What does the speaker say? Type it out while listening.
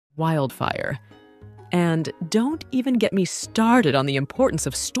wildfire. And don't even get me started on the importance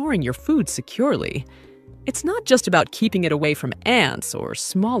of storing your food securely. It's not just about keeping it away from ants or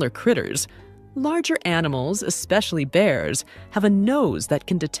smaller critters. Larger animals, especially bears, have a nose that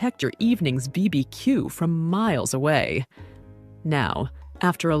can detect your evening's BBQ from miles away. Now,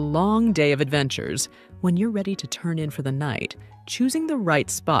 after a long day of adventures, when you're ready to turn in for the night, choosing the right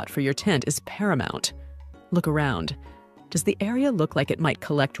spot for your tent is paramount. Look around. Does the area look like it might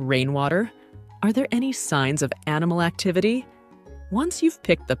collect rainwater? Are there any signs of animal activity? Once you've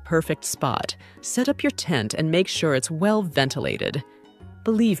picked the perfect spot, set up your tent and make sure it's well ventilated.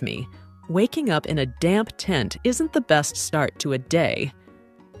 Believe me, waking up in a damp tent isn't the best start to a day.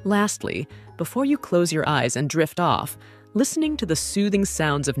 Lastly, before you close your eyes and drift off, listening to the soothing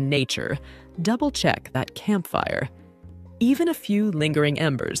sounds of nature, double-check that campfire. Even a few lingering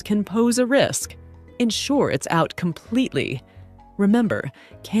embers can pose a risk. Ensure it's out completely. Remember,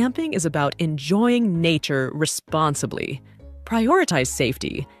 camping is about enjoying nature responsibly. Prioritize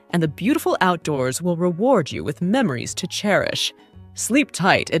safety, and the beautiful outdoors will reward you with memories to cherish. Sleep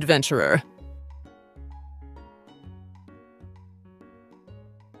tight, adventurer.